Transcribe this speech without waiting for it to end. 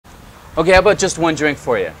Okay, how about just one drink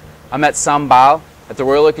for you? I'm at Sambal at the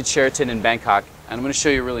Royal Orchid Sheraton in Bangkok, and I'm going to show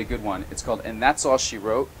you a really good one. It's called And That's All She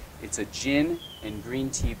Wrote. It's a gin and green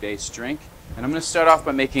tea based drink. And I'm going to start off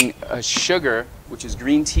by making a sugar, which is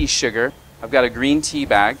green tea sugar. I've got a green tea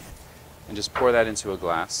bag, and just pour that into a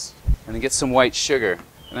glass. And then get some white sugar,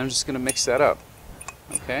 and I'm just going to mix that up.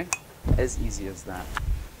 Okay? As easy as that.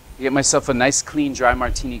 I get myself a nice clean dry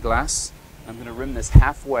martini glass. I'm going to rim this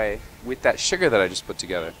halfway with that sugar that I just put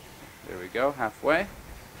together. There we go, halfway.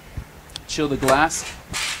 Chill the glass.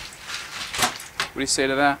 What do you say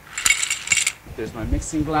to that? There's my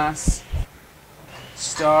mixing glass.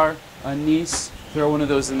 Star, anise, throw one of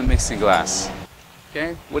those in the mixing glass.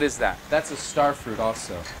 Okay, what is that? That's a star fruit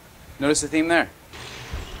also. Notice the theme there?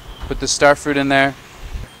 Put the star fruit in there.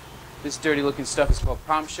 This dirty looking stuff is called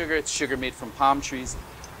palm sugar. It's sugar made from palm trees.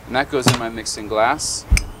 And that goes in my mixing glass.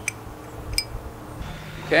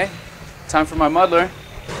 Okay, time for my muddler.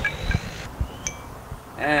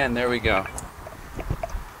 And there we go.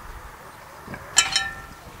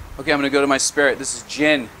 Okay, I'm going to go to my spirit. This is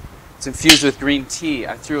gin. It's infused with green tea.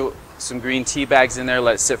 I threw some green tea bags in there,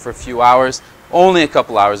 let it sit for a few hours. Only a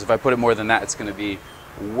couple hours. If I put it more than that, it's going to be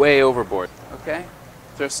way overboard. Okay,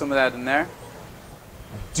 throw some of that in there.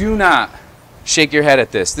 Do not shake your head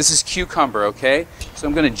at this. This is cucumber, okay? So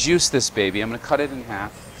I'm going to juice this baby. I'm going to cut it in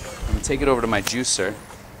half. I'm going to take it over to my juicer.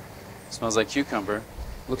 It smells like cucumber.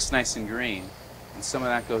 Looks nice and green. And some of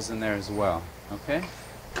that goes in there as well. Okay?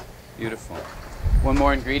 Beautiful. One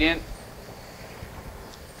more ingredient.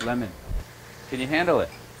 Lemon. Can you handle it?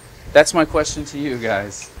 That's my question to you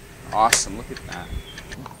guys. Awesome. Look at that.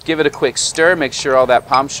 Give it a quick stir. Make sure all that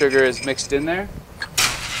palm sugar is mixed in there.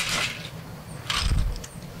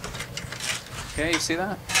 Okay, you see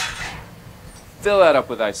that? Fill that up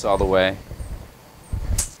with ice all the way.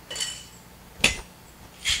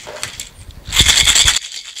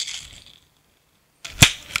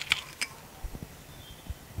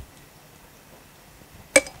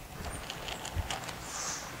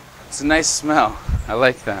 It's a nice smell. I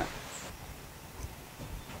like that.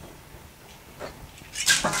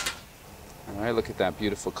 All right, look at that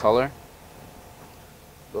beautiful color.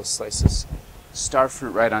 Little slices. Star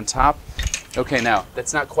fruit right on top. Okay, now,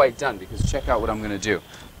 that's not quite done because check out what I'm going to do.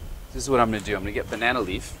 This is what I'm going to do. I'm going to get banana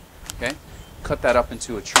leaf, okay? Cut that up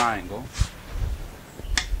into a triangle.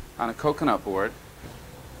 On a coconut board,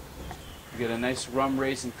 you get a nice rum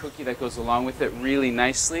raisin cookie that goes along with it really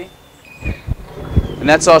nicely. And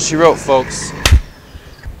that's all she wrote, folks.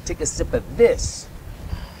 Take a sip of this.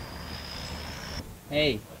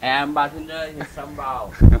 Hey, I am bartender in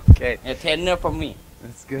Sambal. Okay. A tenner for me.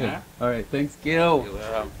 That's good. Huh? All right, thanks, Gil. You're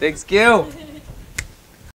welcome. Thanks, Gil.